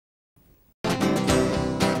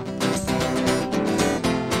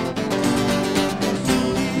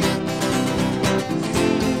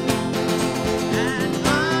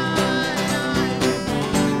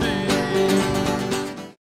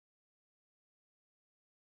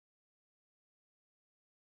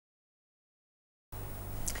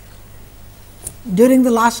During the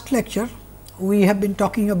last lecture, we have been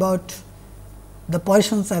talking about the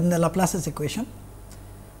Poisson's and the Laplace's equation,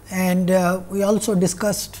 and we also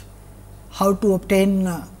discussed how to obtain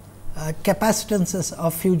capacitances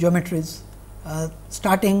of few geometries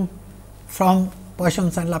starting from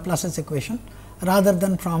Poisson's and Laplace's equation rather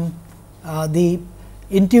than from the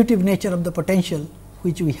intuitive nature of the potential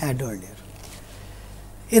which we had earlier.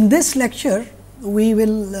 In this lecture, we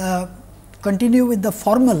will continue with the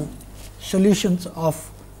formal solutions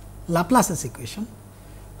of Laplace's equation,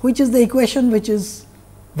 which is the equation which is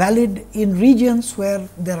valid in regions where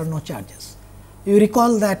there are no charges. You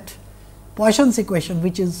recall that Poisson's equation,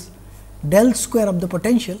 which is del square of the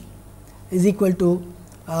potential, is equal to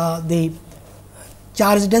the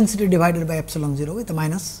charge density divided by epsilon 0 with a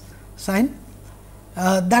minus sign.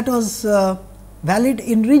 That was valid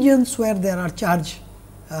in regions where there are charge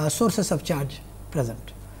sources of charge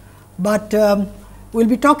present. But we will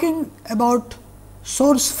be talking about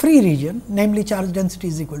source free region, namely charge density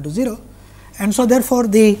is equal to 0. And so, therefore,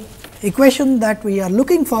 the equation that we are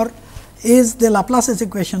looking for is the Laplace's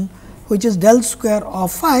equation, which is del square of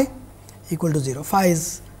phi equal to 0. Phi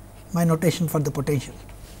is my notation for the potential.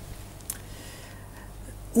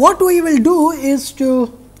 What we will do is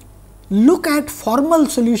to look at formal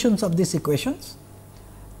solutions of these equations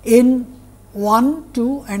in 1,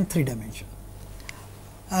 2 and 3 dimension.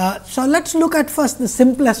 So, let us look at first the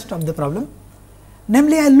simplest of the problem,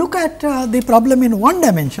 namely I look at the problem in 1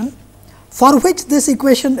 dimension, for which this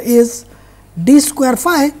equation is d square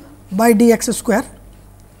phi by d x square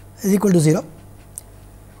is equal to 0,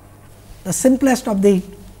 the simplest of the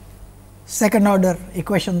second order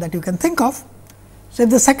equation that you can think of. So,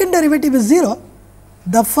 if the second derivative is 0,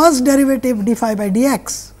 the first derivative d phi by d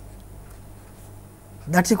x,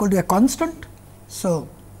 that is equal to a constant. So,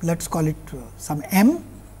 let us call it some m,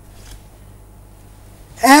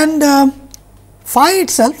 and phi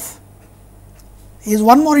itself is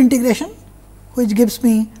one more integration, which gives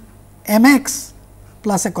me m x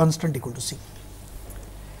plus a constant equal to c.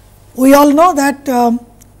 We all know that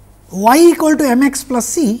y equal to m x plus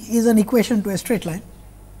c is an equation to a straight line.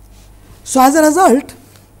 So, as a result,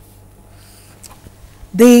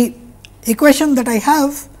 the equation that I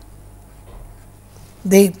have,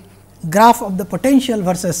 the graph of the potential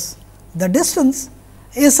versus the distance,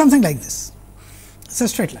 is something like this. It is a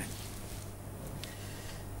straight line.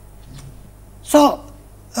 So,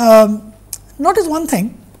 notice one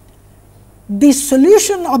thing, the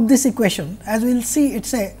solution of this equation, as we will see it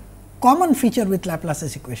is a common feature with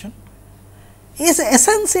Laplace's equation, is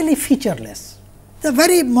essentially featureless. It is a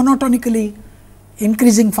very monotonically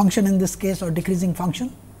increasing function in this case, or decreasing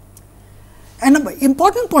function. And an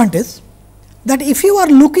important point is that if you are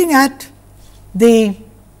looking at the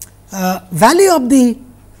value of the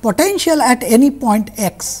potential at any point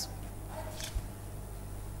x,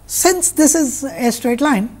 since this is a straight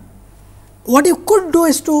line, what you could do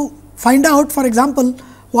is to find out, for example,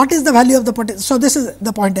 what is the value of the potential. So, this is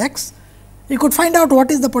the point x, you could find out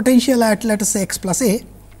what is the potential at, let us say, x plus a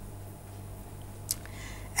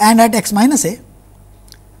and at x minus a,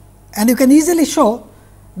 and you can easily show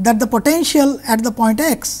that the potential at the point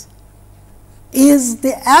x is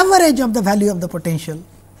the average of the value of the potential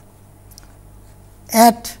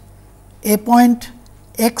at a point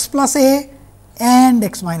x plus a and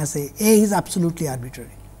x minus a. A is absolutely arbitrary.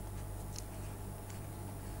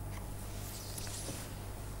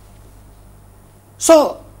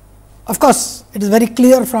 So, of course, it is very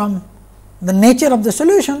clear from the nature of the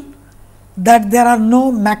solution that there are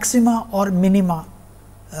no maxima or minima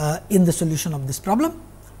in the solution of this problem.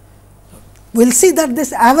 We will see that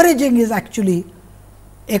this averaging is actually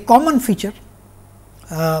a common feature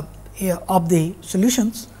of the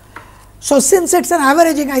solutions. So, since it is an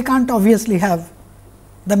averaging, I can't obviously have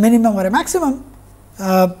the minimum or a maximum,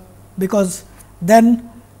 because then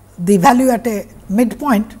the value at a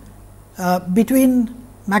midpoint between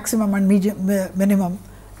maximum and minimum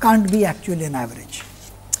can't be actually an average.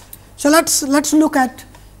 So, let us look at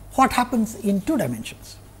what happens in 2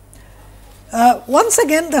 dimensions. Once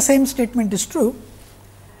again the same statement is true,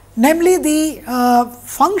 namely the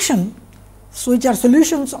functions which are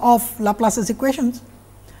solutions of Laplace's equations,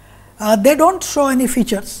 they do not show any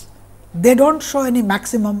features, they do not show any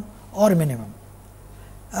maximum or minimum.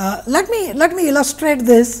 Let me illustrate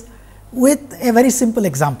this with a very simple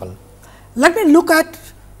example. Let me look at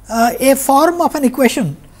a form of an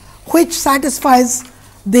equation which satisfies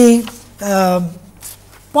the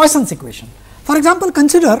Poisson's equation. For example,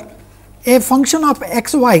 consider a function of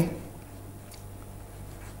x y,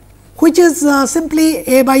 which is simply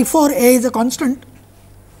a by 4, a is a constant,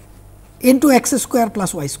 into x square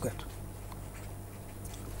plus y square.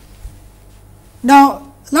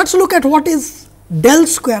 Now, let us look at what is del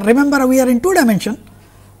square. Remember, we are in 2 dimension.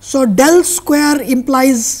 So, del square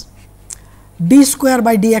implies d square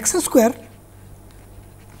by dx square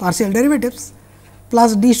partial derivatives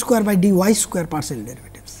plus d square by dy square partial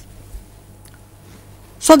derivatives.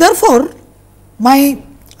 So, therefore, my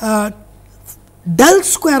del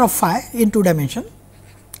square of phi in 2 dimension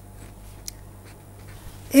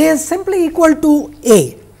is simply equal to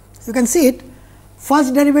a. You can see it,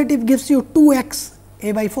 first derivative gives you 2 x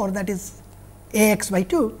a by 4, that is a x by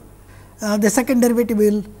 2. The second derivative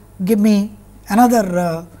will give me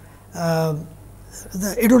another,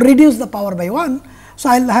 it will reduce the power by 1. So,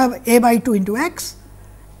 I will have a by 2 into x,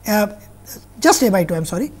 just a by 2, I am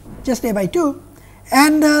sorry, just a by 2,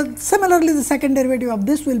 and similarly the second derivative of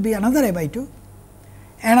this will be another a by 2,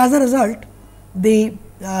 and as a result the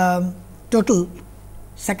total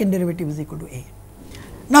second derivative is equal to a.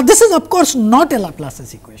 Now, this is of course not a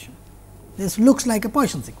Laplace's equation, this looks like a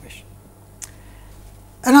Poisson's equation.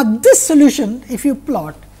 And now, this solution, if you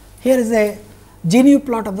plot, here is a GNU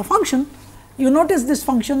plot of the function, you notice this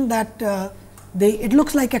function that it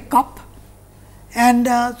looks like a cup, and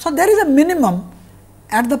so there is a minimum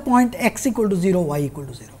at the point x equal to 0, y equal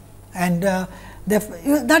to 0, and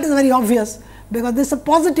that is very obvious, because this is a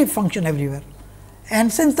positive function everywhere,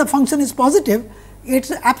 and since the function is positive,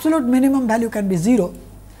 its absolute minimum value can be 0.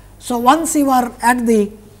 So, once you are at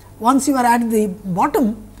the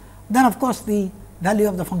bottom, then of course, the value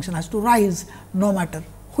of the function has to rise no matter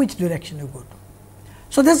which direction you go to.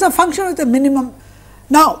 So, this is a function with a minimum.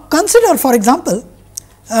 Now, consider for example,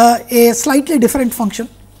 a slightly different function,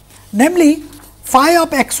 namely phi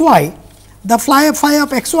of x y. The phi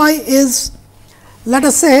of x y is, let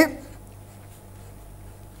us say,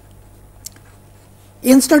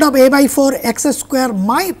 instead of a by 4 x square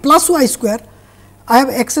plus y square, I have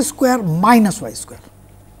x square minus y square.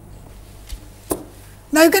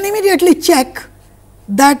 Now, you can immediately check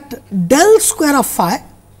that del square of phi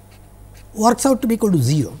works out to be equal to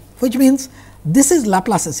 0, which means this is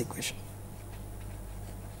Laplace's equation.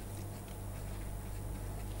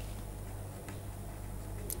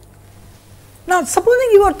 Now, supposing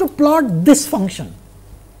you were to plot this function,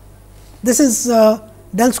 this is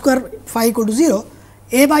del square phi equal to 0,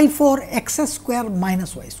 a by 4 x square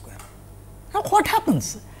minus y square. Now, what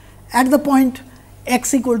happens at the point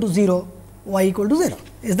x equal to 0, y equal to 0?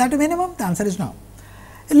 Is that a minimum? The answer is no.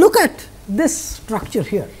 Look at this structure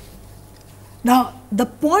here. Now, the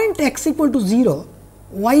point x equal to 0,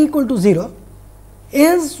 y equal to 0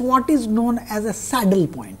 is what is known as a saddle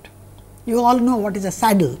point. You all know what is a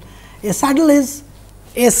saddle. A saddle is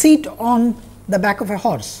a seat on the back of a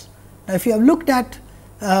horse. Now, if you have looked at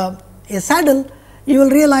a saddle, you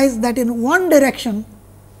will realize that in one direction,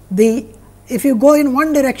 if you go in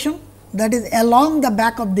one direction, that is along the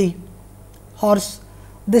back of the horse,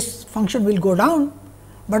 this function will go down,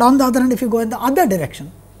 but on the other hand, if you go in the other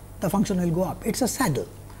direction, the function will go up. It is a saddle,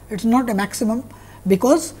 it is not a maximum,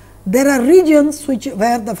 because there are regions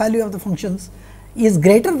where the value of the functions is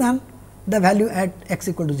greater than the value at x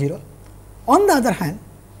equal to 0. On the other hand,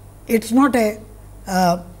 it is not a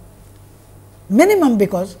minimum,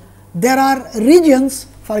 because there are regions,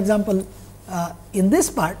 for example, in this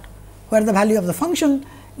part where the value of the function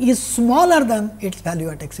is smaller than its value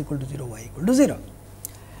at x equal to 0, y equal to 0.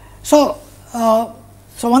 So,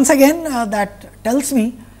 once again that tells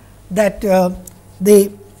me that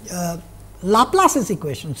the Laplace's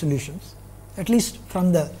equation solutions, at least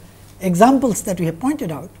from the examples that we have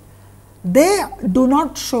pointed out, they do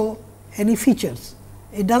not show any features.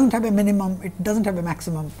 It does not have a minimum, it does not have a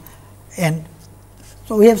maximum, and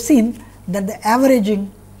so we have seen that the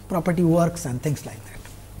averaging property works and things like that.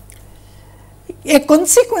 A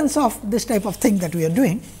consequence of this type of thing that we are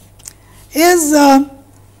doing is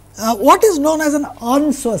what is known as an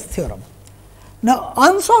Earnsworth theorem. Now,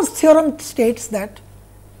 Earnsworth theorem states that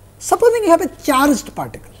supposing you have a charged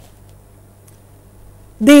particle,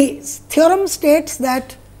 the theorem states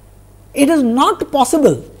that it is not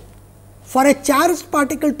possible for a charged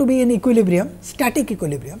particle to be in equilibrium, static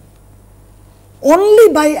equilibrium,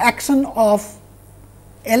 only by action of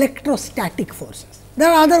electrostatic forces. There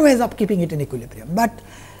are other ways of keeping it in equilibrium, but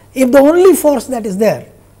if the only force that is there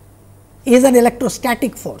is an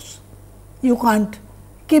electrostatic force, you can't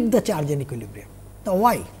keep the charge in equilibrium. Now,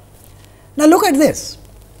 why? Now, look at this.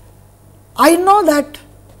 I know that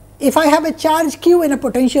if I have a charge q in a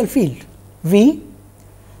potential field V,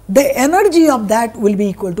 the energy of that will be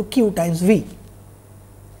equal to q times V.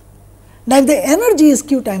 Now, if the energy is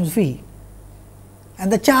q times V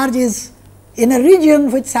and the charge is in a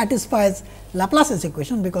region which satisfies Laplace's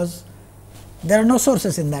equation, because there are no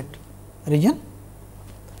sources in that region,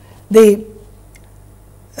 the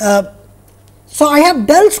So, I have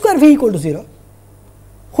del square V equal to 0,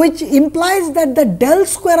 which implies that the del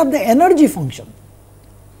square of the energy function,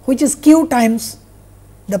 which is q times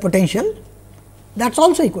the potential, that is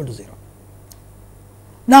also equal to 0.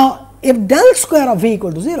 Now, if del square of V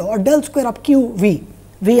equal to 0 or del square of q V,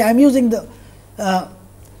 I am using the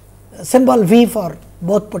symbol V for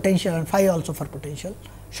both potential and phi also for potential,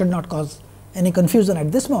 should not cause any confusion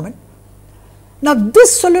at this moment. Now,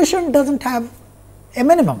 this solution does not have a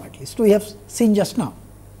minimum, at least we have seen just now.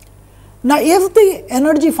 Now, if the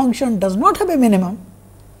energy function does not have a minimum,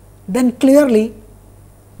 then clearly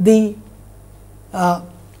the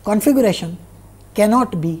configuration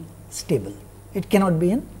cannot be stable, it cannot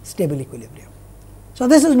be in stable equilibrium. So,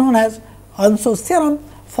 this is known as Earnshaws theorem,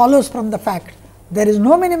 follows from the fact there is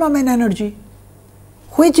no minimum in energy,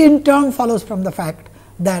 which in turn follows from the fact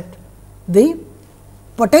that the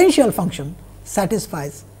potential function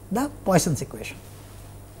satisfies the Poisson's equation.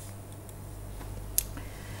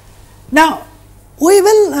 Now, we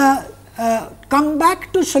will come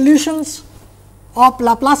back to solutions of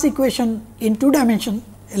Laplace equation in 2 dimension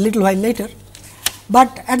a little while later,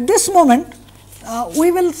 but at this moment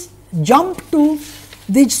we will jump to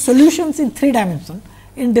these solutions in 3 dimension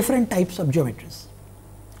in different types of geometries.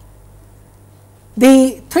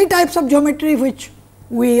 The 3 types of geometry which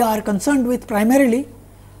we are concerned with primarily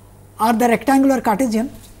are the rectangular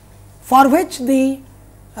Cartesian, for which the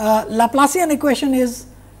Laplacian equation is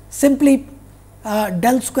simply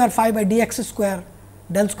del square phi by dx square,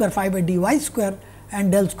 del square phi by dy square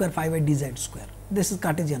and del square phi by dz square. This is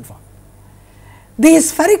Cartesian form. The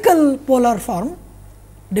spherical polar form,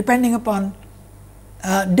 depending upon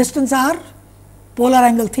distance r, polar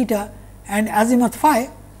angle theta and azimuth phi,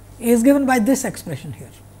 is given by this expression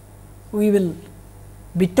here. We will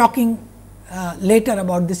be talking later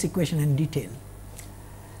about this equation in detail.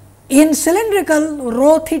 In cylindrical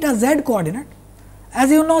rho theta z coordinate, as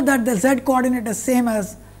you know that the z coordinate is same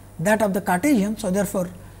as that of the Cartesian. So, therefore,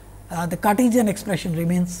 the Cartesian expression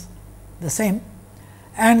remains the same,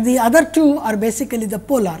 and the other two are basically the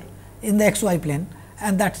polar in the x y plane,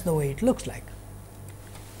 and that is the way it looks like.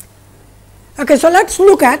 Okay, so, let us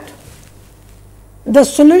look at the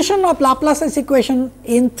solution of Laplace's equation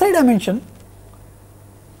in 3 dimension.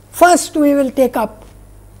 First, we will take up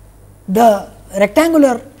the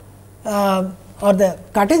rectangular or the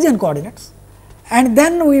Cartesian coordinates, and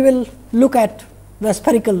then we will look at the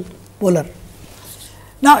spherical polar.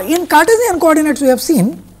 Now, in Cartesian coordinates we have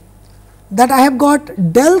seen that I have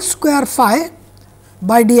got del square phi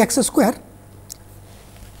by dx square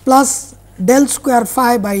plus del square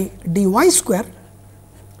phi by dy square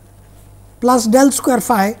plus del square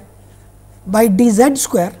phi by dz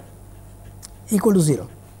square equal to 0.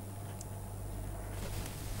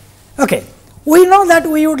 Okay. We know that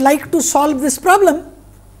we would like to solve this problem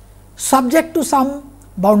subject to some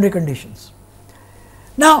boundary conditions.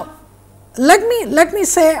 Now, let me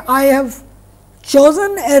say I have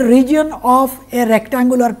chosen a region of a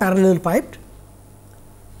rectangular parallel pipe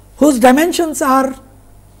whose dimensions are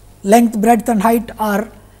length, breadth and height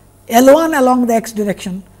are L1 along the x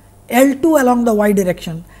direction, L2 along the y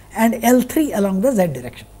direction and L3 along the z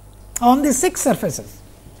direction. On the 6 surfaces,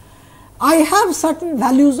 I have certain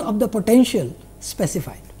values of the potential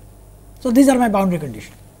specified. So, these are my boundary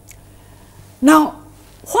conditions. Now,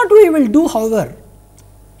 what we will do however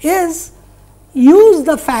is use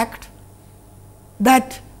the fact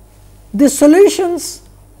that the solutions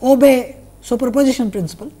obey superposition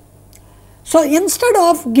principle. So, instead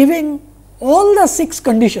of giving all the 6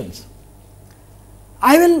 conditions,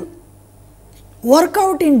 I will work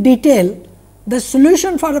out in detail the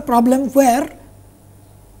solution for a problem where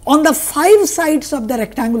on the 5 sides of the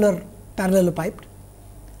rectangular parallelepiped,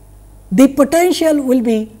 the potential will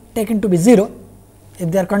be taken to be 0. If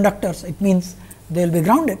they are conductors, it means they will be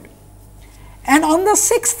grounded. And on the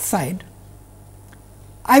 6th side,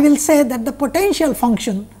 I will say that the potential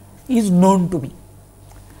function is known to me.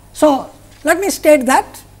 So, let me state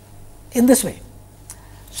that in this way.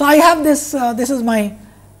 So, I have this, this is my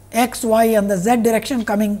x, y and the z direction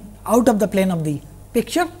coming out of the plane of the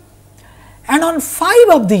picture, and on 5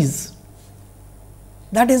 of these,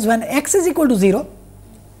 that is when x is equal to 0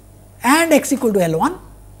 and x equal to L1,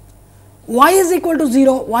 y is equal to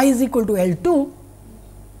 0, y is equal to L2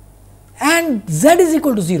 and z is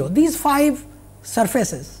equal to 0. These 5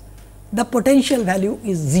 surfaces, the potential value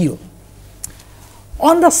is 0.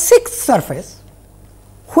 On the 6th surface,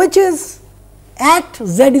 which is at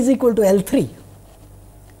z is equal to L3,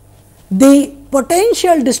 the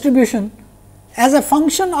potential distribution as a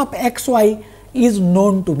function of x y is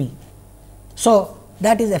known to me. So,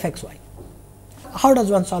 that is f x y. How does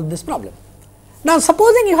one solve this problem? Now,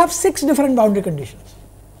 supposing you have 6 different boundary conditions.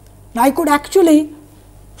 Now, I could actually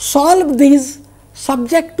solve these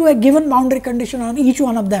subject to a given boundary condition on each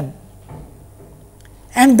one of them,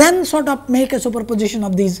 and then sort of make a superposition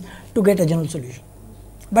of these to get a general solution.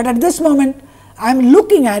 But at this moment, I am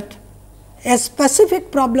looking at a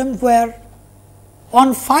specific problem where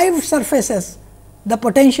on 5 surfaces the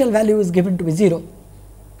potential value is given to be 0,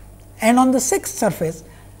 and on the 6th surface,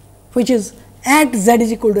 which is at z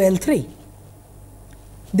is equal to L3,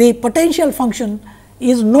 the potential function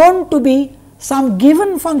is known to be some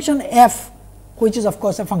given function f, which is of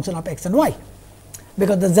course a function of x and y,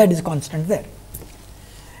 because the z is constant there.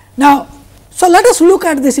 Now, so let us look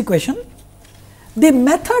at this equation. The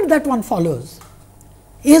method that one follows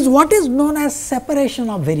is what is known as separation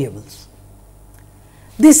of variables.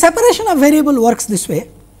 The separation of variable works this way,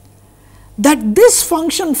 that this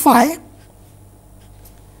function phi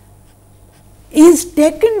is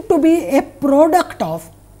taken to be a product of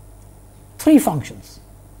 3 functions.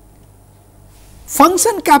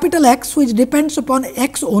 Function capital X, which depends upon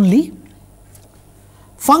x only,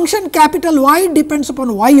 function capital Y depends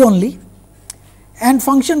upon y only, and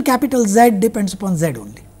function capital Z depends upon z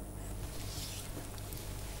only.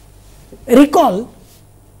 Recall,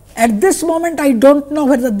 at this moment I do not know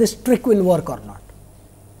whether this trick will work or not,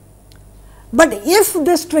 but if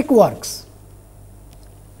this trick works,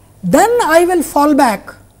 then I will fall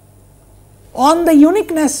back on the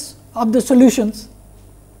uniqueness of the solutions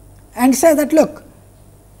and say that, look,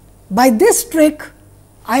 by this trick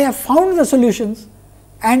I have found the solutions,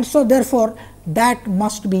 and so therefore, that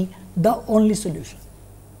must be the only solution.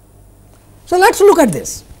 So, let us look at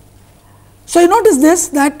this. So, you notice this,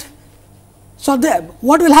 that so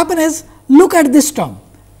what will happen is, look at this term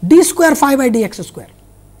d square phi by dx square.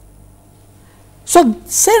 So,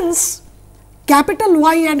 since capital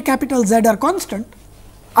Y and capital Z are constant,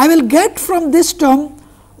 I will get from this term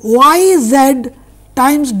y z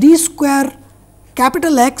times d square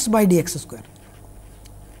capital X by dx square,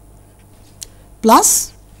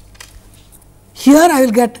 plus here I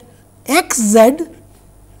will get x z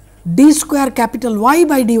d square capital Y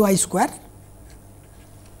by dy square,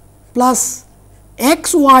 plus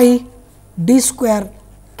x y d square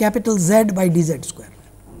capital Z by dz square.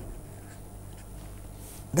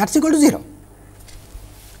 That is equal to 0.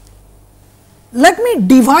 Let me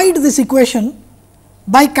divide this equation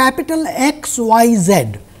by capital X, Y,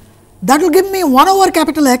 Z. That will give me 1 over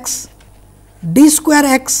capital X d square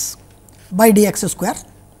x by dx square,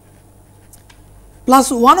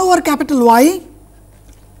 plus 1 over capital Y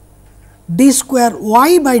d square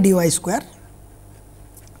y by dy square,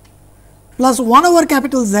 plus 1 over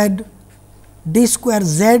capital Z d square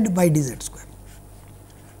z by dz square.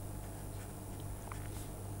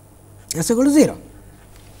 That is equal to 0.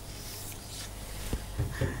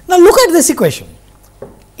 Now, look at this equation.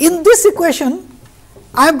 In this equation,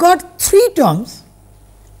 I have got 3 terms,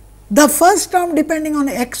 the first term depending on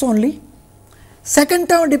x only, second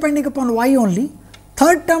term depending upon y only,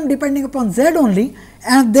 third term depending upon z only,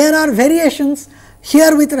 and there are variations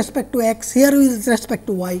here with respect to x, here with respect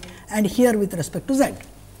to y, and here with respect to z.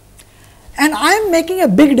 And I am making a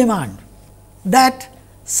big demand that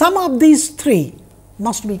sum of these 3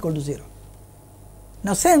 must be equal to 0.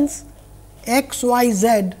 Now, since x, y,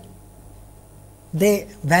 z they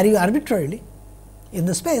vary arbitrarily in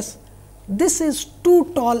the space, this is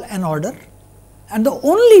too tall an order, and the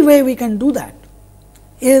only way we can do that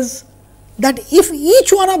is that if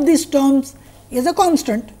each one of these terms is a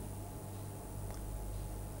constant,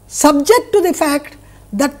 subject to the fact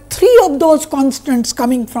that 3 of those constants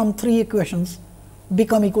coming from 3 equations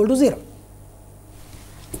become equal to 0.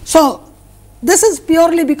 So, this is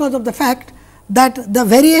purely because of the fact that the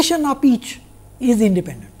variation of each is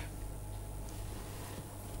independent.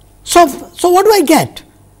 So, what do I get?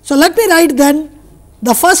 So, let me write then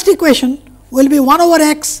the first equation will be 1 over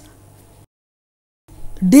x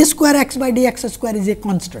d square x by dx square is a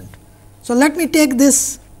constant. So, let me take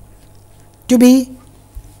this to be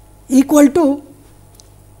equal to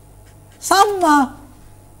some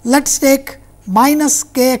let us take minus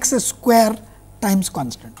k x square times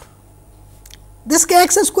constant. This k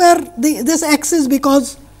x square, this x is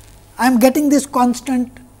because I am getting this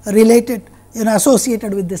constant related,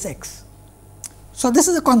 associated with this x. So, this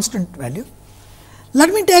is a constant value.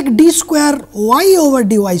 Let me take d square y over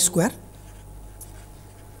dy square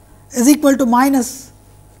is equal to minus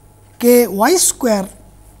k y square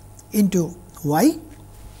into y,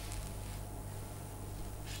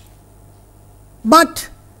 but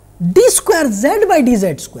d square z by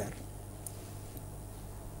dz square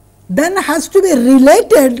then has to be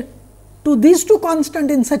related to these 2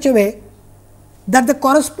 constants in such a way that the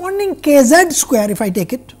corresponding kz square, if I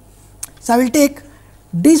take it. So, I will take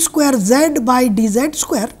d square z by dz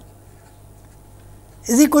square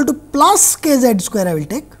is equal to plus kz square, I will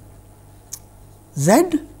take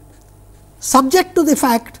z subject to the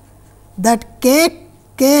fact that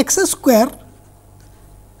kx square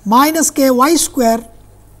minus ky square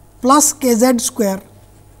plus kz square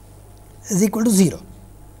is equal to 0.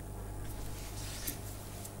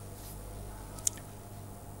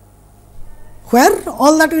 Where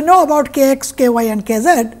all that we know about kx, ky and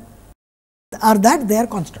kz are that they are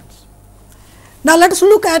constants. Now, let us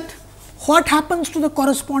look at what happens to the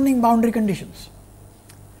corresponding boundary conditions.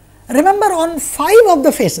 Remember, on 5 of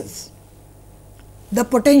the faces, the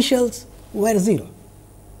potentials were 0.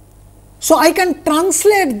 So, I can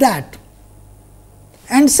translate that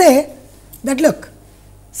and say that look,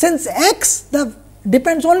 since x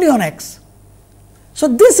depends only on x. So,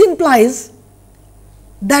 this implies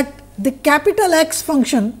that the capital X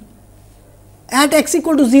function at x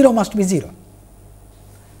equal to 0 must be 0,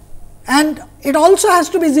 and it also has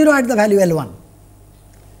to be 0 at the value L1.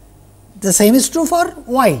 The same is true for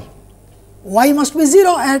y. Y must be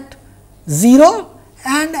 0 at 0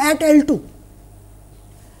 and at L2.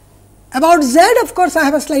 About z, of course, I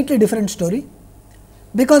have a slightly different story,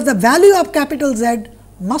 because the value of capital Z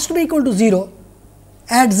must be equal to 0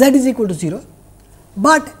 at z is equal to 0,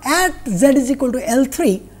 but at z is equal to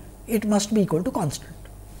L3 it must be equal to constant.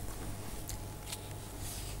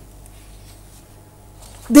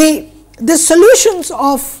 The solutions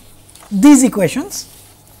of these equations,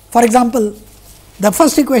 for example, the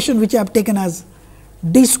first equation which I have taken as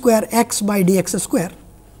d square x by dx square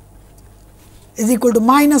is equal to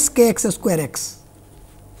minus kx square x,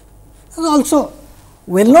 is also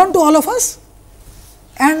well known to all of us,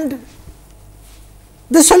 and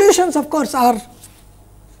the solutions of course are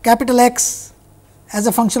capital X as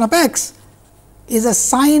a function of x is a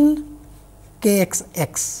sin kx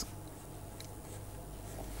x.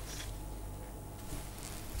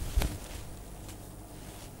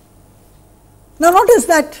 Now, notice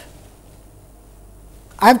that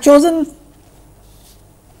I have chosen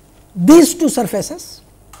these two surfaces.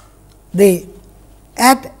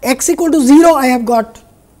 At x equal to 0, I have got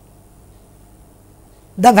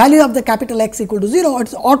the value of the capital X equal to 0, it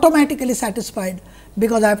is automatically satisfied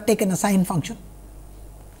because I have taken a sine function.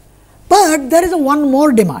 But there is one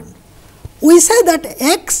more demand. We say that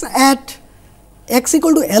x at x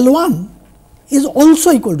equal to L1 is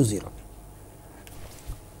also equal to 0.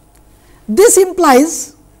 This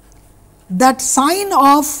implies that sine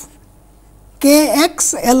of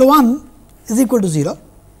kx L1 is equal to 0,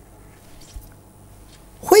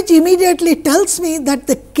 which immediately tells me that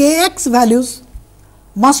the kx values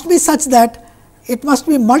must be such that it must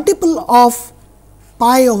be multiple of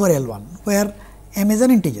pi over L1, where m is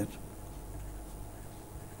an integer.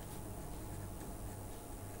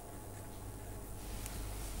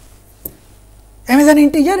 M is an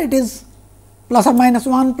integer, it is plus or minus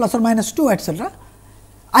 1, plus or minus 2, etc.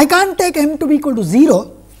 I can't take m to be equal to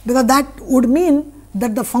 0, because that would mean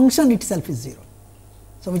that the function itself is 0.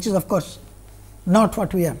 So, which is of course not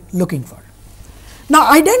what we are looking for.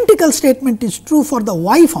 Now, identical statement is true for the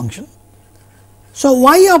y function. So,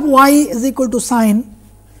 y of y is equal to sine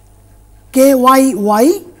k y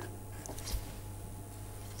y.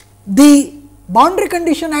 The boundary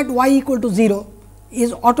condition at y equal to 0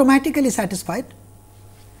 is automatically satisfied,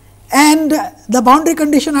 and the boundary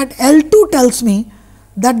condition at L2 tells me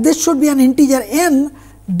that this should be an integer n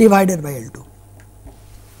divided by L2.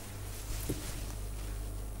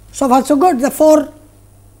 So far so good,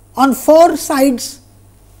 on 4 sides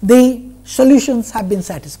the solutions have been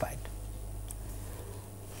satisfied.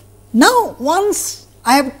 Now, once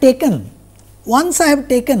I have taken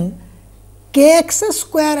kx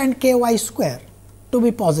square and ky square to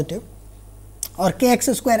be positive, or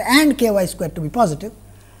kx square and ky square to be positive,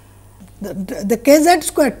 the kz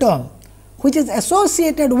square term which is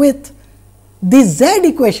associated with the z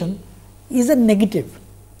equation is a negative,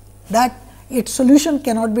 that its solution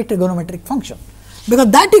cannot be trigonometric function, because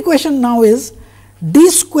that equation now is d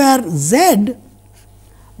square z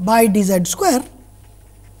by dz square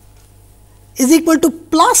is equal to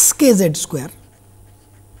plus kz square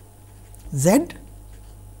z,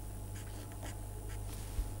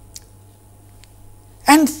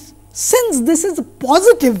 and since this is a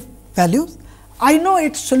positive value, I know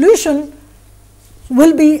its solution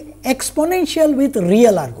will be exponential with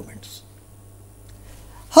real arguments.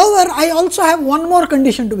 However, I also have one more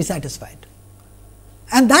condition to be satisfied,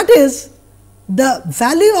 and that is the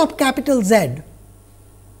value of capital Z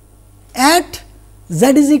at z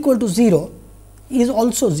is equal to 0 is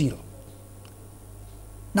also 0.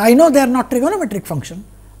 Now, I know they are not trigonometric function,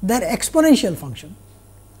 they are exponential function,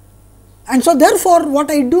 and so therefore, what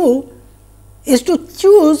I do is to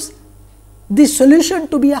choose the solution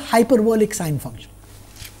to be a hyperbolic sine function.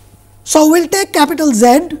 So, we will take capital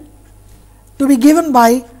Z to be given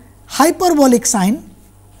by hyperbolic sine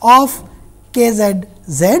of k z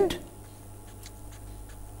z.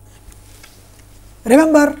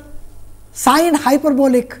 Remember, sine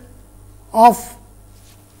hyperbolic of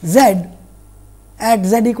z at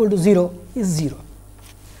z equal to 0 is 0.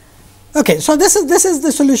 Okay, so this is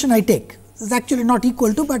the solution I take. This is actually not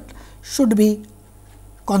equal to, but should be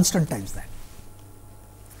constant times that.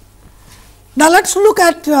 Now, let us look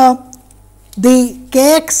at the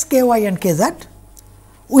k x, k y and k z.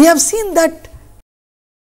 We have seen that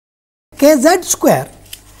k z square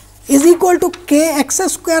is equal to k x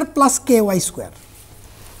square plus k y square.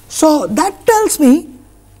 So, that tells me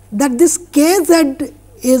that this k z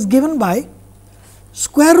is given by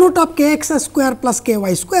square root of k x square plus k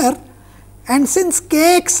y square, and since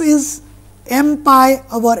k x is m pi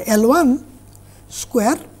over L 1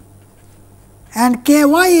 square and k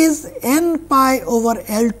y is n pi over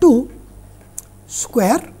L 2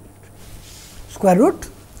 square root.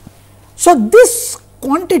 So, this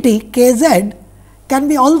quantity k z can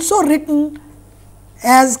be also written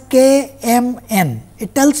as k m n.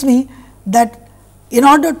 It tells me that in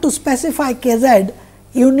order to specify k z,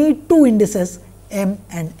 you need two indices m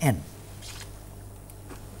and n.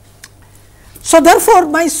 So, therefore,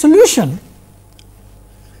 my solution,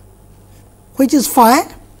 which is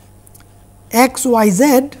phi x y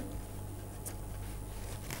z,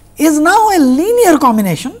 is now a linear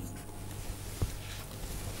combination.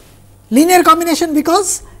 Linear combination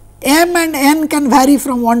because m and n can vary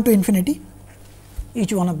from 1 to infinity,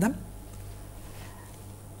 each one of them.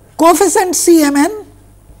 Coefficient C m n,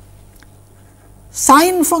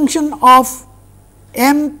 sine function of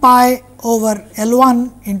m pi over L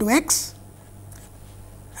 1 into x,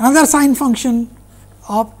 another sine function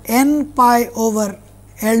of n pi over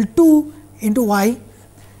L 2 into y,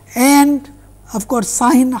 and of course,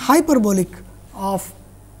 sine hyperbolic of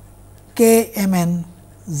k m n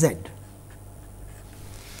z.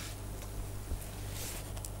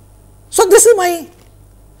 So, this is my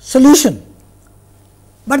solution,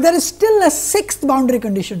 but there is still a sixth boundary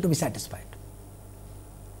condition to be satisfied,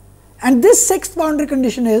 and this sixth boundary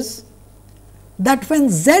condition is that when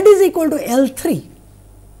z is equal to L 3,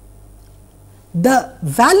 the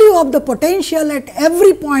value of the potential at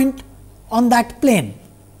every point on that plane,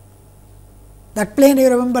 you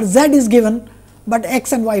remember z is given, but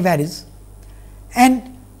x and y varies,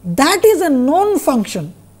 and that is a known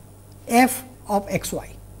function f of x y.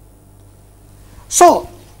 So,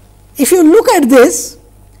 if you look at this,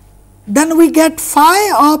 then we get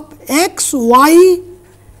phi of x, y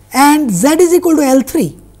and z is equal to L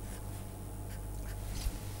 3.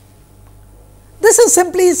 This is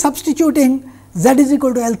simply substituting z is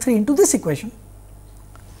equal to L 3 into this equation,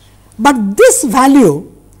 but this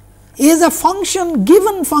value is a function,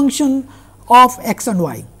 given function of x and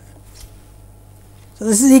y. So,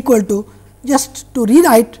 this is equal to, just to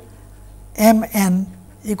rewrite, m n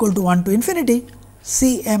equal to 1 to infinity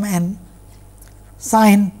C m n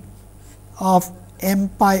sine of m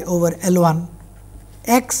pi over L 1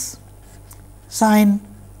 x sine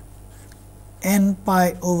n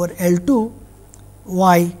pi over L 2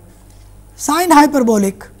 y sine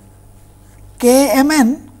hyperbolic k m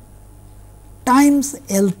n times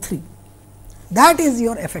L 3. That is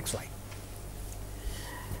your f x y.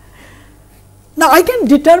 Now, I can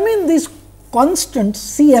determine this constant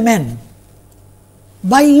C m n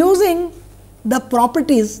by using the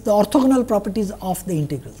properties, the orthogonal properties of the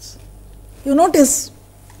integrals. You notice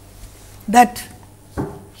that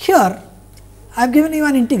here I have given you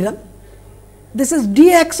an integral. This is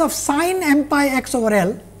dx of sine m pi x over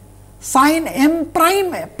L, sine m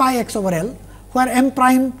prime pi x over L, where m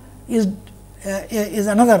prime is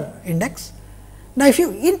another index. Now, if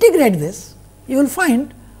you integrate this, you will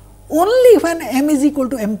find only when m is equal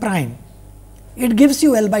to m prime, it gives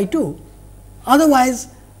you L by 2. Otherwise,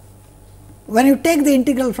 when you take the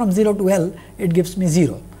integral from 0 to L, it gives me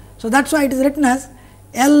 0. So, that is why it is written as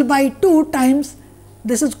L by 2 times,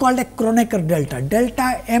 this is called a Kronecker delta,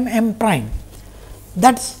 delta m m prime,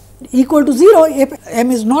 that is equal to 0 if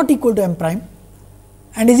m is not equal to m prime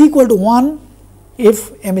and is equal to 1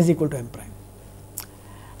 if m is equal to m prime.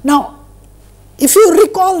 Now, if you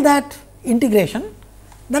recall that integration,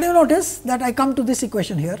 then you notice that I come to this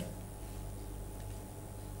equation here.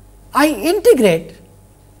 I integrate,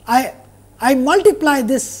 I multiply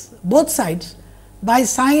this both sides by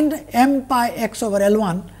sine m pi x over L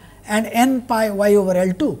 1 and n pi y over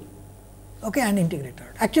L 2. okay, and integrated.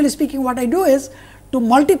 Actually speaking, what I do is to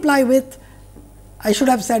multiply with, I should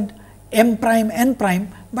have said m prime n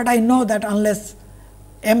prime, but I know that unless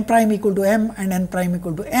m prime equal to m and n prime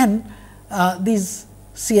equal to n, these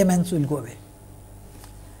CMNs will go away.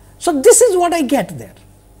 So, this is what I get there,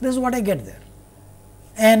 this is what I get there.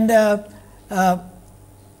 And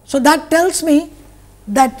so, that tells me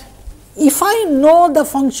that if I know the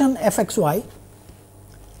function f x y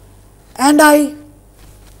and I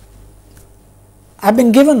have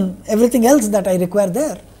been given everything else that I require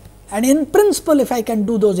there, and in principle if I can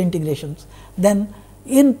do those integrations, then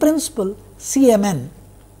in principle CMN,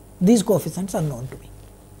 these coefficients are known to me.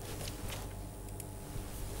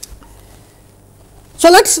 So,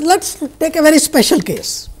 let us take a very special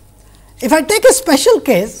case. If I take a special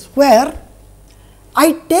case where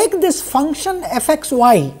I take this function f x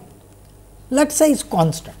y, let us say is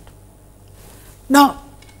constant. Now,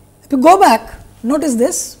 if you go back, notice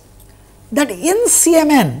this, that in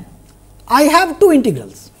CMN I have two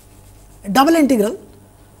integrals, a double integral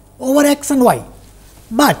over x and y,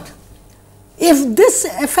 but if this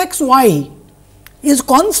f x y is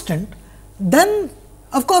constant, then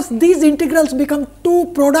of course, these integrals become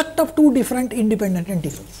product of two different independent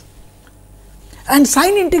integrals, and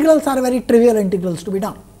sine integrals are very trivial integrals to be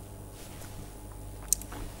done.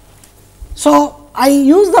 So, I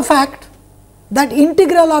use the fact that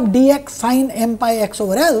integral of dx sine m pi x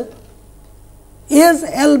over L is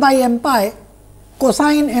L by m pi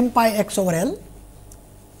cosine m pi x over L,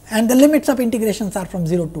 and the limits of integrations are from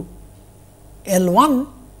 0 to L 1.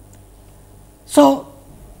 So,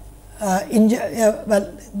 for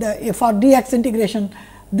dx integration,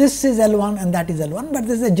 this is L 1 and that is L 1, but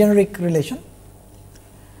this is a generic relation.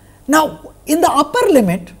 Now, in the upper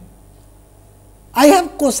limit, I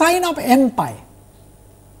have cosine of m pi.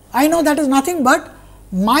 I know that is nothing but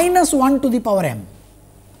minus 1 to the power m.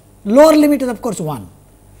 Lower limit is of course 1.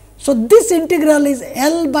 So, this integral is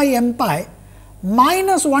L by m pi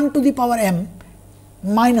minus 1 to the power m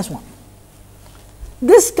minus 1.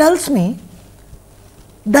 This tells me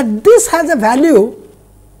that this has a value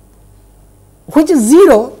which is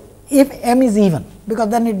 0 if m is even, because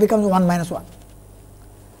then it becomes 1 minus 1.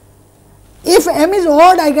 If m is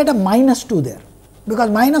odd, I get a minus 2 there,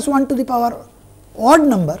 because minus 1 to the power odd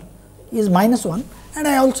number is minus 1, and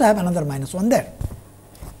I also have another minus 1 there.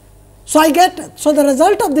 So, I get, so the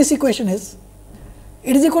result of this equation is,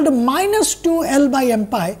 it is equal to minus 2 L by m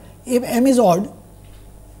pi if m is odd,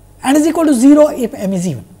 and is equal to 0 if m is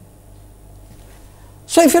even.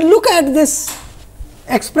 So, if you look at this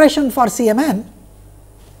expression for CMN,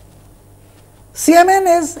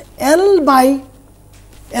 CMN is L by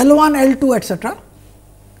L1, L2, etc.,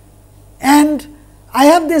 and I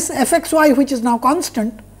have this f x y which is now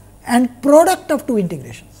constant and product of two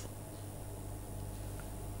integrations,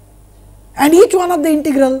 and each one of the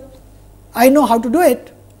integral I know how to do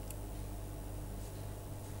it.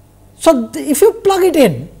 So, if you plug it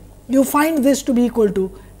in, you find this to be equal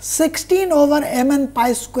to 16 over m n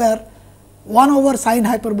pi square 1 over sine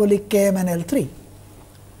hyperbolic k m n L 3,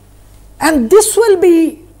 and this will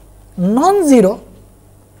be non-zero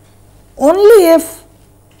only if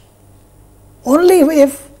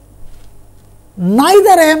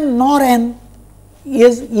neither m nor n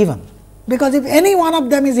is even, because if any one of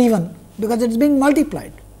them is even, because it is being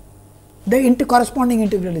multiplied, the corresponding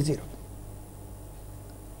integral is 0.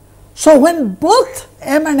 So, when both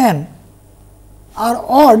m and n are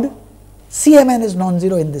odd, CMN is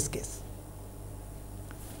non-zero in this case.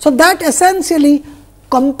 So, that essentially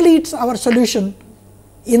completes our solution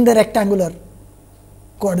in the rectangular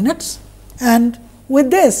coordinates, and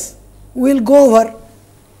with this we will go over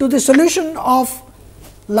to the solution of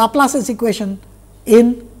Laplace's equation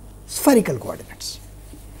in spherical coordinates.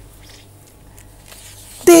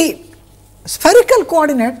 The spherical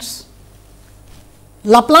coordinates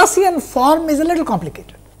Laplacian form is a little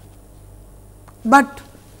complicated, but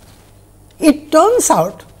it turns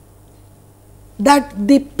out that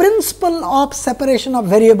the principle of separation of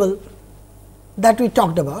variable that we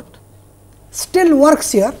talked about still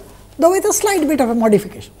works here, though with a slight bit of a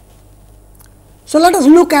modification. So, let us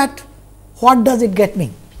look at what does it get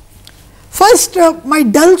me. First, my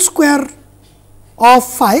del square of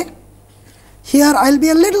phi, here I will be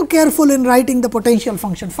a little careful in writing the potential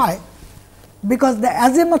function phi, because the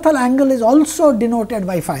azimuthal angle is also denoted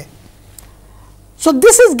by phi. So,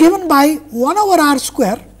 this is given by 1 over r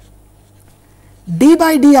square d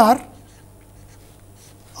by dr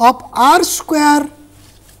of r square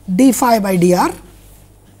d phi by dr.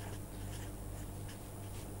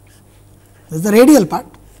 This is the radial part.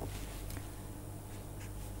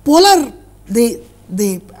 Polar,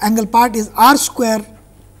 the angle part is r square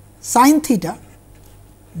sin theta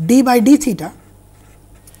d by d theta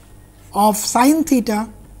of sin theta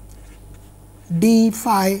d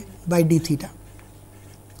phi by d theta.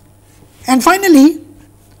 And finally,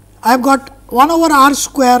 I have got 1 over r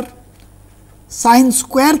square sin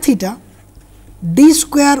square theta d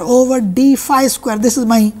square over d phi square. This is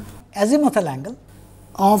my azimuthal angle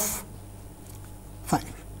of phi,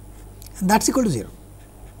 and that is equal to 0.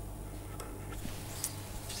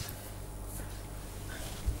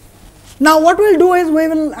 Now, what we will do is we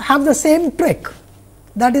will have the same trick,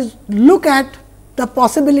 that is, look at the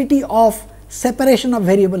possibility of separation of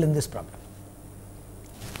variable in this problem.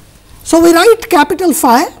 So, we write capital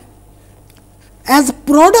phi as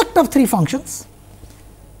product of 3 functions,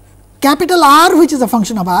 capital R which is a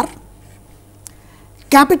function of r,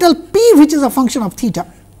 capital P which is a function of theta,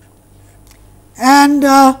 and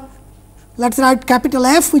let us write capital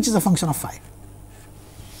F which is a function of phi.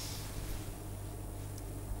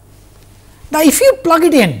 Now, if you plug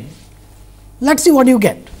it in, let us see what you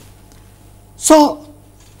get. So,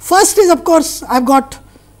 first is of course, I have got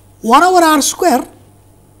 1 over r square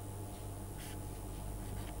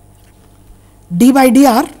d by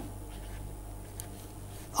dr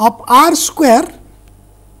of r square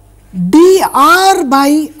dr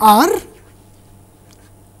by r,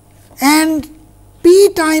 and p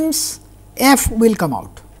times f will come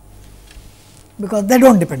out, because they do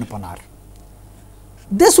not depend upon r.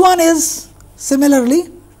 This one is similarly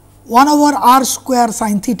 1 over r square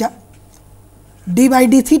sin theta d by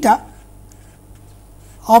d theta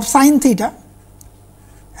of sin theta,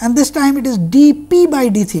 and this time it is dp by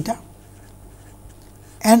d theta,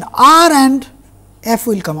 and r and f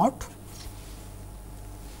will come out,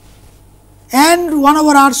 and 1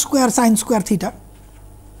 over r square sin square theta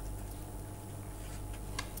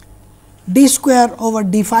d square over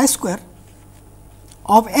d phi square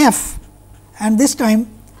of f, and this time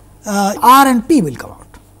r and p will come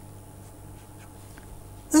out.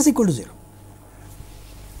 This is equal to 0.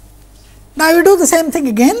 Now, I will do the same thing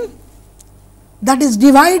again, that is,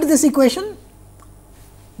 divide this equation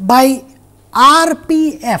by r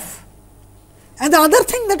p f, and the other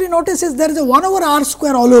thing that you notice is there is a 1 over r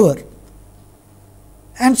square all over,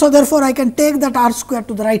 and so therefore, I can take that r square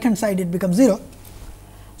to the right hand side, it becomes 0.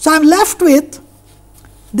 So, I am left with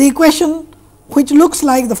the equation which looks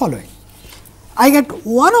like the following. I get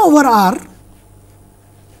 1 over r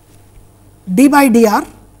d by dr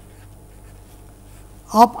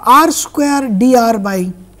of r square dr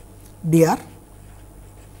by dr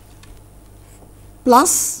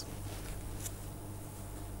plus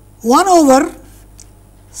 1 over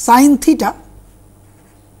sin theta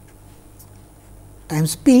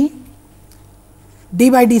times p d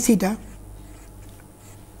by d theta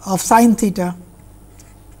of sin theta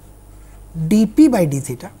dp by d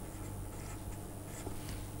theta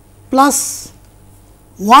plus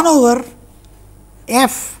 1 over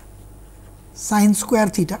f sin square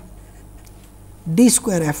theta d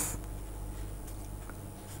square f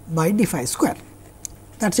by d phi square,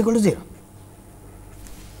 that is equal to 0.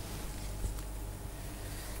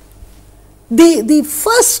 The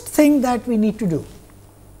first thing that we need to do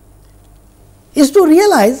is to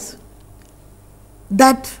realize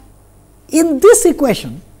that in this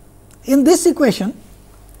equation,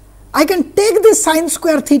 I can take this sin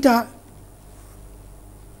square theta,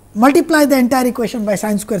 multiply the entire equation by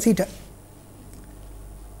sin square theta,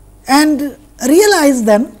 and realize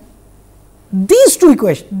then these two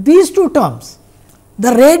equations, these two terms,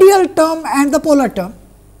 the radial term and the polar term,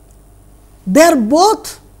 they are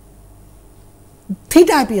both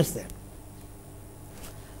theta appears there.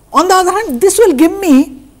 On the other hand, this will give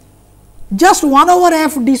me just 1 over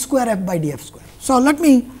f d square f by df square. So, let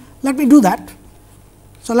me do that.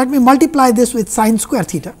 So, let me multiply this with sin square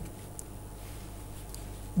theta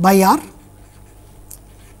by r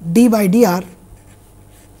d by dr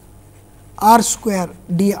r square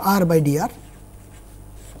dr by dr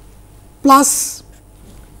plus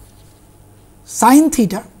sin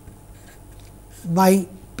theta by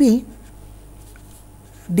p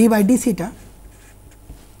d by d theta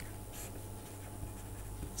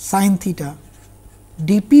sin theta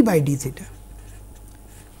dp by d theta.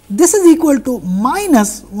 This is equal to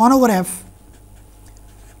minus 1 over f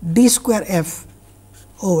d square f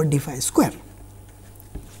over d phi square.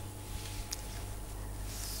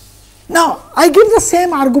 Now, I give the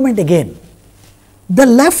same argument again. The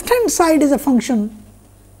left hand side is a function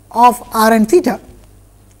of r and theta,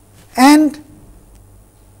 and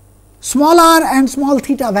small r and small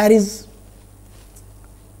theta varies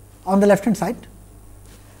on the left hand side.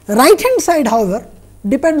 Right hand side, however,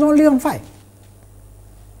 depends only on phi,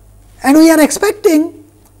 and we are expecting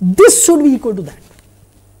this should be equal to that.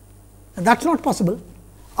 That is not possible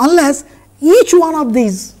unless each one of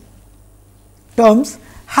these terms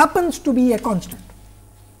happens to be a constant.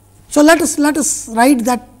 So, let us write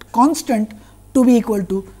that constant to be equal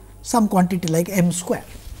to some quantity like m square.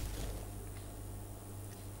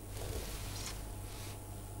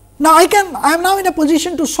 Now, I am now in a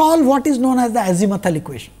position to solve what is known as the azimuthal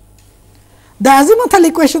equation. The azimuthal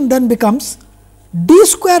equation then becomes d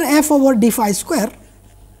square f over d phi square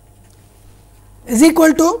is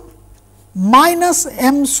equal to minus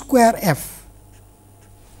m square f.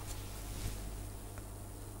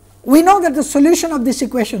 We know that the solution of this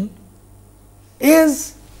equation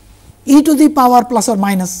is e to the power plus or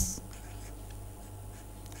minus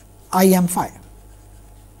I m phi.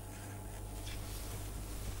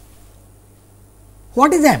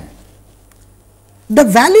 What is m? The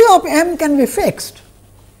value of m can be fixed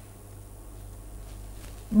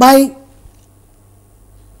by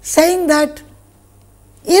saying that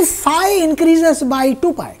if phi increases by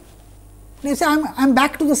 2 pi, you say I am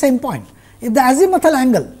back to the same point. If the azimuthal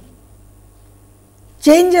angle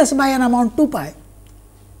changes by an amount 2 pi,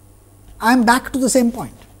 I am back to the same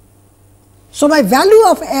point. So, my value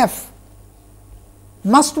of f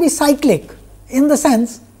must be cyclic in the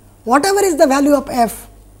sense whatever is the value of f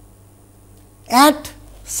at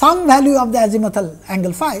some value of the azimuthal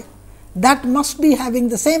angle phi, that must be having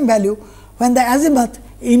the same value when the azimuth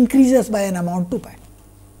increases by an amount 2 pi,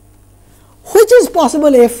 which is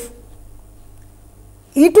possible if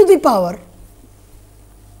e to the power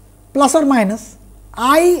plus or minus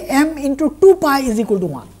I m into 2 pi is equal to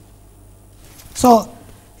 1. So,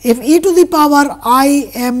 if e to the power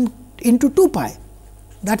I m into 2 pi,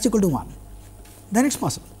 that is equal to 1, then it is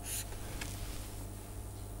possible,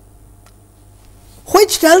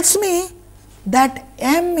 which tells me that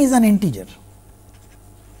m is an integer,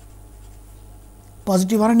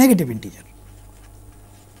 positive or a negative integer.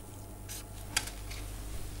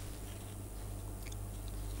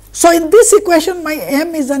 So, in this equation my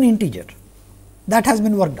m is an integer that has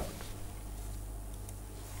been worked out.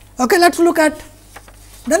 Okay, let us look at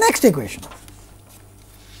the next equation.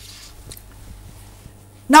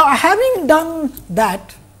 Now, having done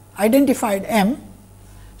that, identified m,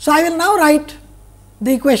 so I will now write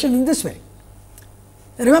the equation in this way.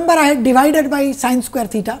 Remember, I had divided by sin square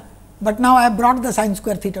theta, but now I have brought the sin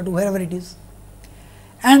square theta to wherever it is,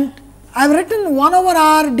 and I have written 1 over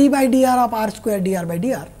r d by dr of r square dr by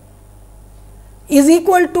dr is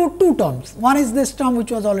equal to two terms. One is this term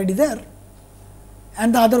which was already there,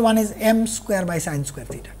 and the other one is m square by sin square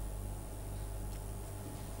theta.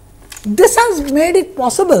 This has made it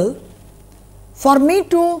possible for me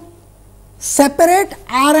to separate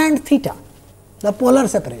r and theta, the polar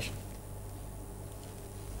separation.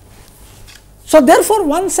 So, therefore,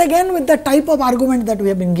 once again with the type of argument that we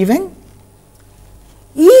have been giving,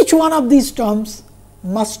 each one of these terms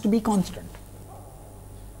must be constant.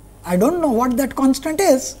 I do not know what that constant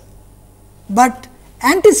is, but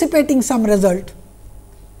anticipating some result,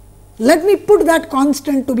 let me put that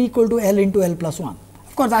constant to be equal to L into L plus 1.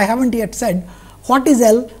 Of course, I have not yet said what is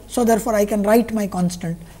L, so therefore, I can write my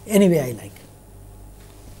constant any way I like.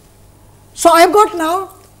 So, I have got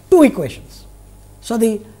now two equations. So,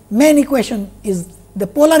 the main equation is the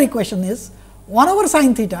polar equation is 1 over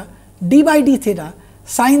sin theta d by d theta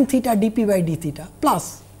sin theta dp by d theta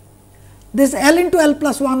plus this L into L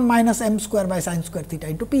plus 1 minus m square by sin square theta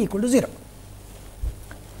into p equal to 0.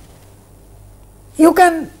 You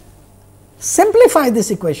can simplify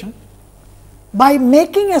this equation by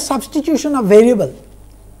making a substitution of variable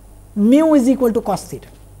mu is equal to cos theta.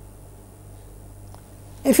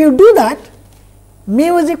 If you do that,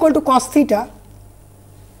 mu is equal to cos theta,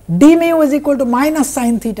 d mu is equal to minus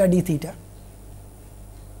sin theta d theta.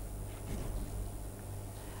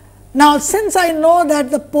 Now, since I know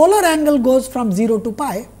that the polar angle goes from 0 to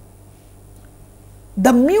pi,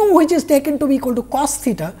 the mu which is taken to be equal to cos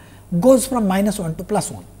theta goes from minus 1 to plus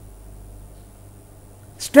 1.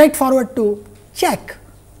 Straightforward to check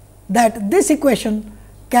that this equation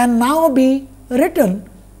can now be written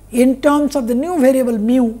in terms of the new variable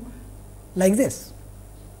mu like this.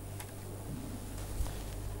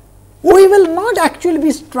 We will not actually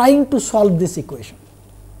be trying to solve this equation,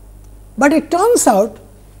 but it turns out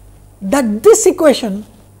that this equation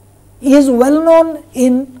is well known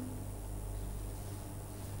in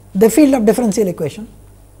the field of differential equation,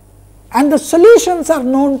 and the solutions are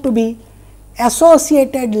known to be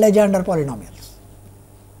associated Legendre polynomials.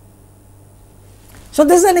 So,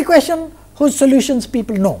 this is an equation whose solutions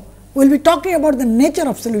people know. We will be talking about the nature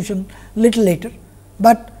of solution little later,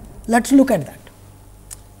 but let us look at that.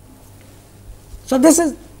 So, this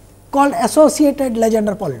is called associated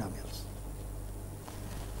Legendre polynomials.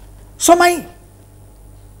 So, my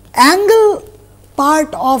angle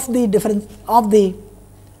part of the difference of the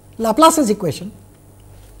Laplace's equation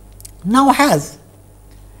now has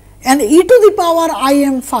an e to the power I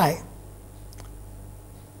m phi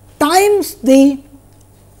times the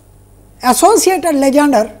associated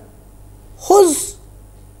Legendre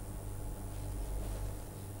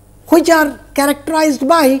which are characterized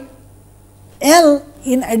by L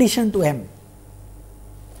in addition to m.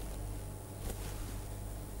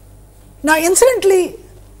 Now, incidentally,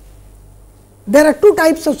 there are two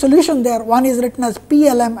types of solution there. One is written as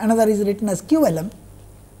PLM, another is written as QLM.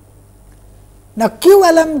 Now,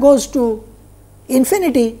 QLM goes to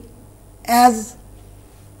infinity as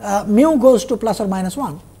mu goes to plus or minus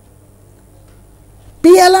 1.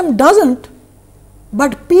 PLM does not,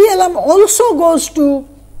 but PLM also goes to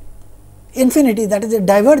infinity, that is, it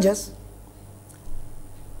diverges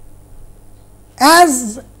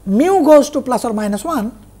as mu goes to plus or minus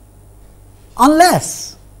 1,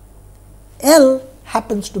 unless L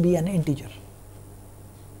happens to be an integer.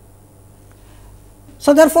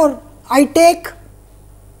 So, therefore, I take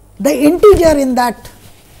the integer in that,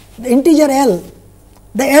 the integer L,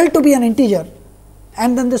 the L to be an integer,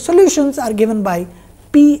 and then the solutions are given by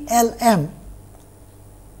PLM,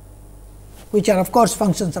 which are of course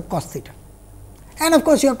functions of cos theta. And of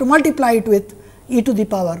course, you have to multiply it with e to the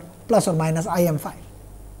power plus or minus I m phi.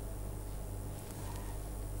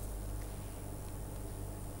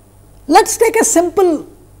 Let us take a simple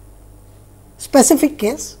specific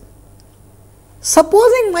case.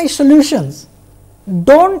 Supposing my solutions do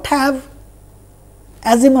not have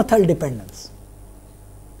azimuthal dependence.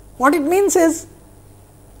 What it means is,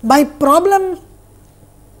 my problem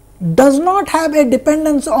does not have a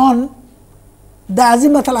dependence on the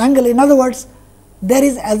azimuthal angle. In other words, there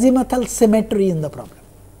is azimuthal symmetry in the problem.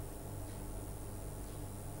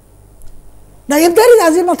 Now, if there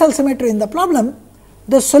is azimuthal symmetry in the problem,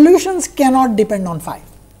 the solutions cannot depend on phi,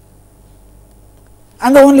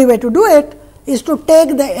 and the only way to do it is to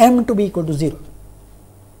take the m to be equal to 0.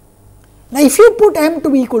 Now, if you put m to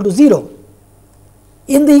be equal to 0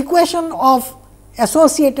 in the equation of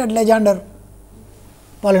associated Legendre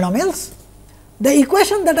polynomials, the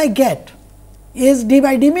equation that I get is d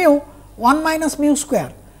by d mu 1 minus mu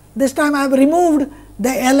square. This time I have removed the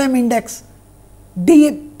Lm index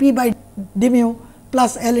d p by d mu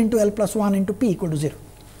plus L into L plus 1 into p equal to 0.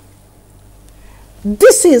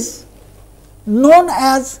 This is known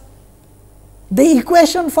as the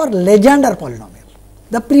equation for Legendre polynomial.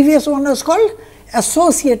 The previous one was called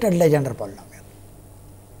associated Legendre polynomial.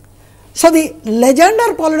 So, the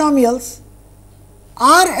Legendre polynomials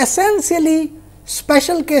are essentially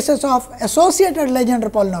special cases of associated Legendre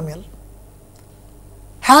polynomial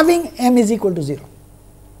having m is equal to 0.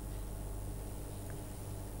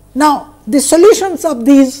 Now, the solutions of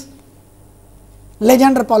these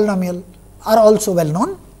Legendre polynomial are also well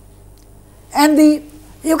known, and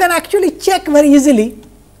you can actually check very easily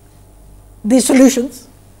the solutions.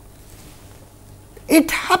 It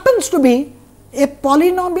happens to be a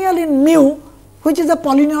polynomial in mu, which is a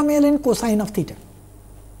polynomial in cosine of theta.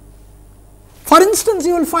 For instance,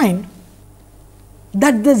 you will find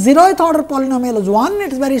that the 0th order polynomial is 1.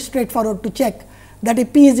 It is very straightforward to check that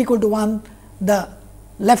if p is equal to 1, the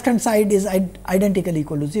left hand side is identically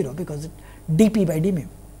equal to 0, because it dp by d mu.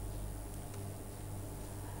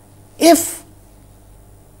 If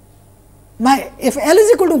L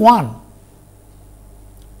is equal to 1,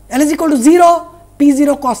 L is equal to 0, p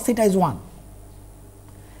 0 cos theta is 1.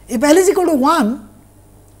 If L is equal to 1,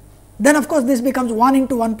 then of course, this becomes 1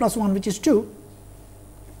 into 1 plus 1, which is 2,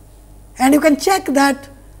 and you can check that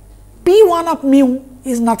p 1 of mu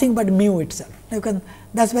is nothing but mu itself. You can,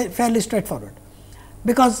 that is fairly straightforward,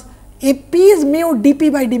 because if p is mu,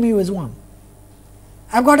 dp by d mu is 1.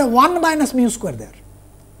 I have got a 1 minus mu square there.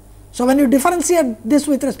 So, when you differentiate this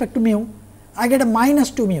with respect to mu, I get a minus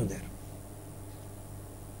 2 mu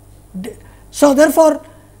there. So, therefore,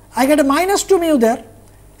 I get a minus 2 mu there,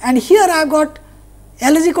 and here I have got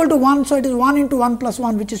L is equal to 1. So, it is 1 into 1 plus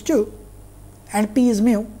 1, which is 2, and p is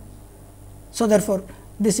mu. So, therefore,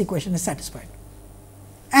 this equation is satisfied.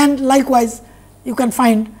 And likewise, you can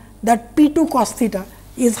find that p 2 cos theta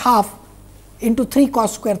is half into 3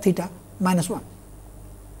 cos square theta minus 1.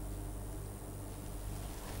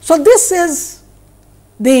 So, this is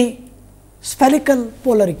the spherical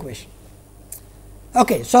polar equation.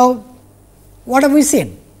 Okay, so, what have we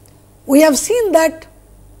seen? We have seen that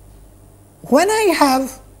when I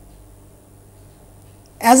have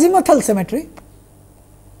azimuthal symmetry,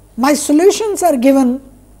 my solutions are given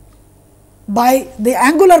by the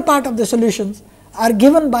angular part of the solutions are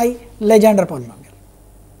given by Legendre polynomial.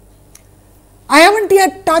 I have not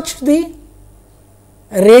haven't yet touched the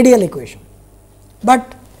radial equation,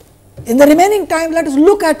 but in the remaining time let us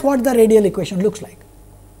look at what the radial equation looks like.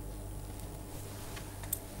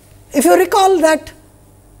 If you recall that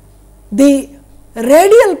the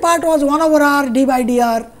radial part was 1 over r d by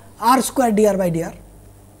dr, r square dr by dr,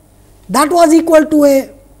 that was equal to a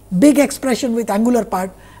big expression with angular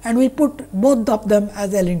part, and we put both of them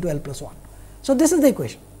as L into L plus 1. So, this is the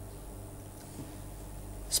equation.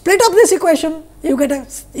 Split up this equation, you get an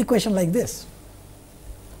equation like this.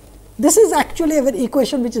 This is actually a very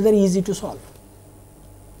equation which is very easy to solve.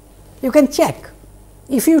 You can check,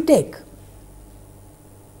 if you take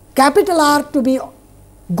capital R to be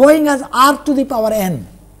going as r to the power n,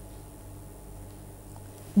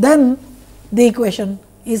 then the equation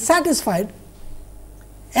is satisfied,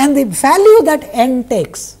 and the value that n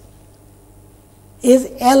takes is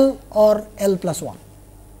L or L plus 1.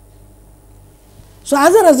 So,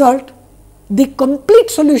 as a result, the complete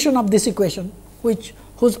solution of this equation,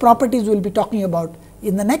 whose properties we will be talking about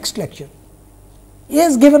in the next lecture,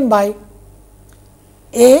 is given by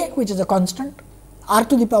A, which is a constant, r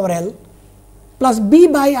to the power L plus B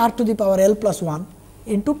by r to the power L plus 1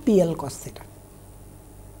 into P L cos theta.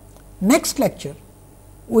 Next lecture,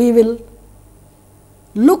 we will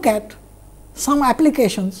look at some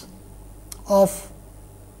applications of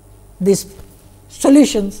these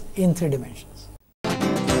solutions in 3 dimensions.